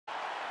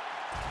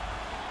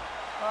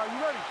You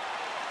ready?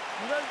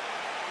 You ready?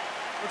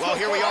 Well,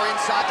 here we are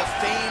inside the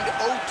famed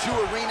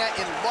O2 Arena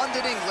in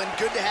London, England.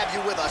 Good to have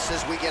you with us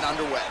as we get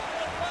underway.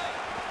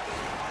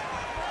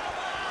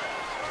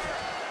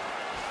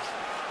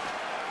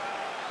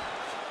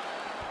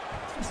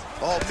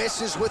 Oh,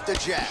 misses with the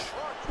jab.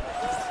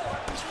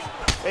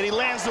 And he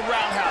lands the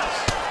roundhouse.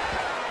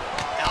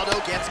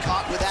 Aldo gets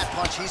caught with that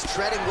punch. He's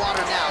treading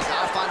water now.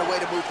 Got to find a way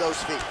to move those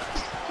feet.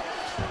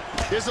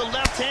 There's a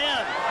left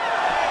hand.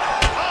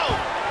 Oh!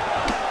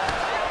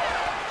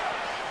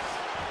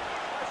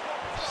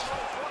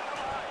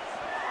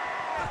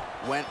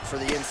 Went for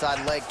the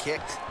inside leg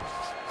kick.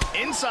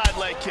 Inside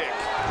leg kick.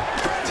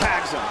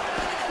 Tags him.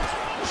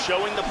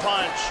 Showing the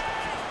punch.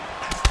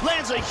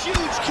 Lands a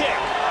huge kick.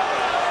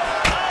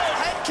 Oh,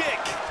 head kick.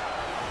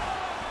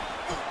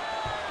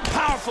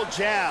 Powerful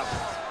jab.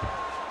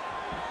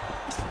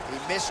 He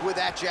missed with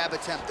that jab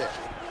attempt there.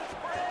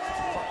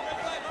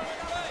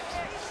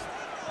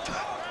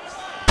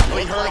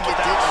 He heard like it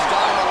did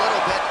stun him a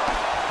little bit.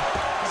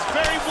 He's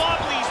very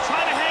wobbly. He's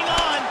trying to hang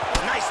on.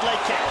 Nice leg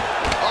kick.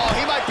 Oh,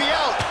 he might be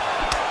out.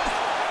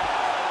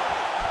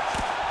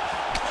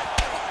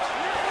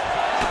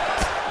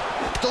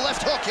 The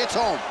left hook hits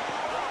home.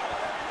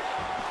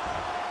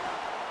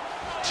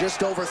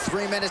 Just over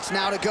 3 minutes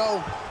now to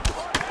go.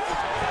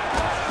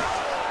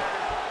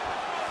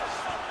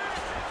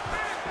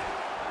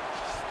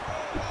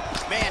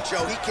 Man,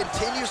 Joe, he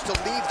continues to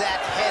leave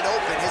that head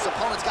open. His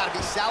opponent's got to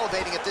be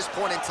salivating at this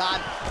point in time.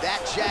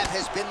 That jab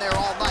has been there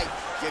all night.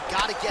 You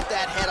got to get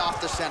that head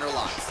off the center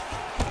line.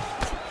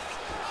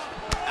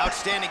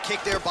 Outstanding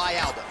kick there by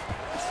Aldo.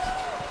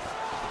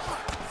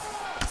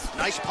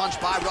 Nice punch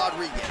by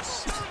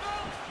Rodriguez.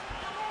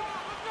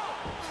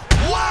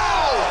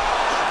 Wow!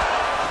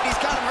 He's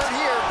got him hurt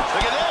here.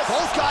 Look at this.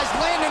 Both guys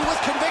landing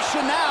with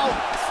conviction now.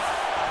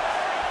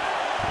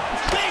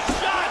 Big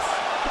shots.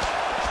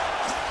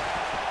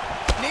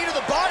 Knee to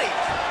the body.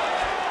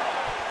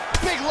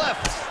 Big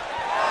left.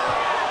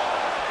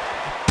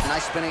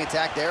 Nice spinning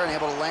attack there and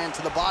able to land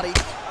to the body.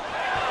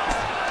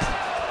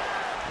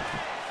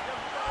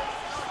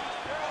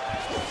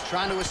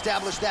 Trying to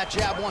establish that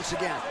jab once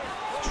again.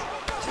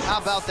 How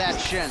about that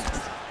shin?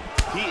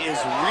 He is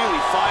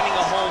really finding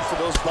a home for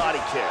those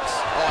body kicks.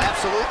 Oh,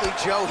 absolutely,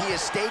 Joe. He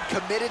has stayed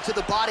committed to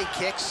the body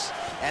kicks,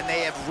 and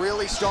they have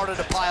really started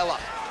to pile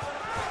up.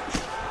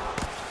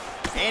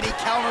 And he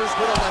counters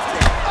with a left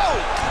hand. Oh!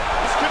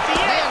 This could be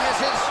it. Man,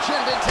 has his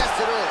chin been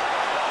tested early.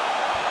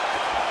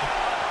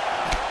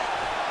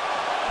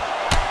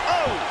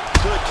 Oh!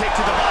 Good kick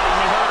to the body.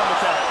 He hurt him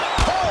with that.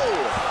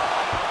 Oh!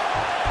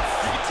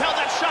 You can tell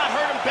that shot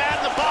hurt him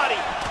bad in the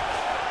body.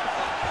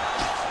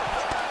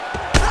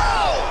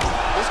 Oh!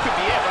 This could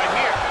be it right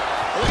here.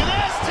 Look at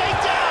this.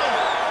 Takedown.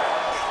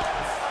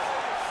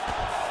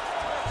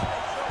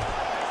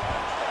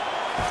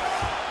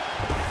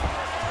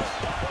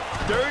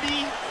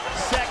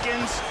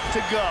 To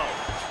go.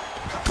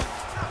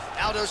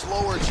 Aldo's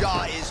lower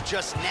jaw is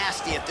just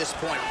nasty at this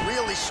point.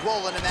 Really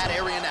swollen in that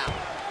area now.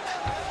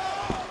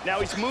 Now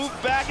he's moved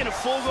back into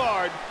full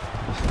guard.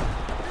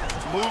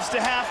 Moves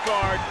to half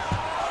guard.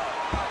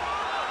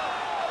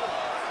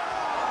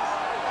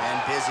 And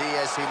busy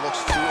as he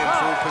looks to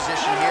improve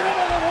position here.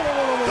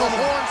 The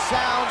horn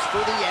sounds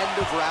for the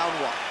end of round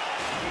one.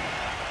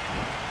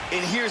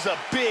 And here's a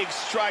big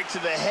strike to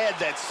the head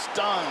that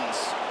stuns.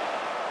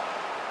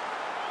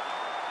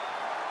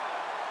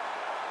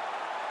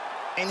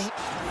 And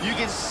you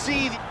can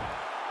see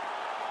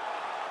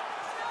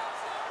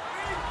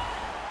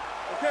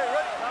Okay,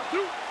 ready? Round two.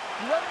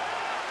 You ready?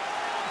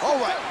 All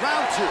right,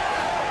 round two.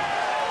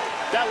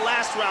 That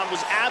last round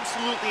was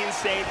absolutely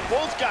insane.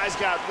 Both guys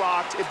got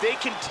rocked. If they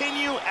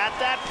continue at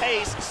that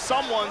pace,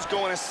 someone's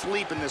going to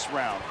sleep in this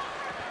round.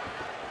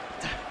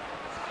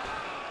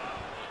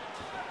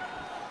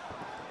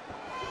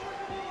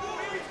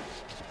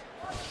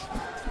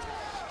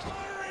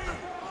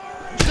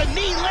 The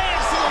knee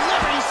lands to the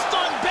liver. He's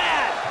stunned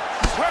bad.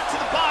 He's hurt to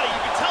the body.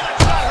 You can tell that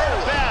shot hurt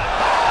him bad.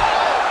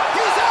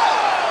 He's out!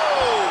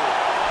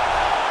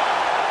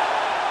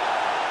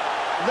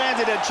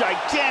 Landed a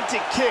gigantic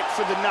kick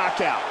for the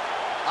knockout.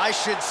 I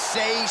should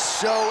say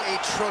so. A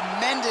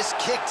tremendous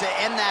kick to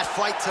end that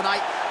fight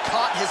tonight.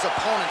 Caught his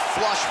opponent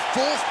flush,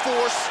 full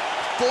force,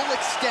 full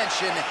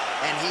extension,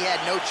 and he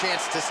had no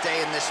chance to stay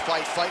in this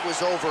fight. Fight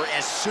was over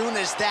as soon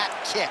as that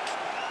kick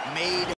made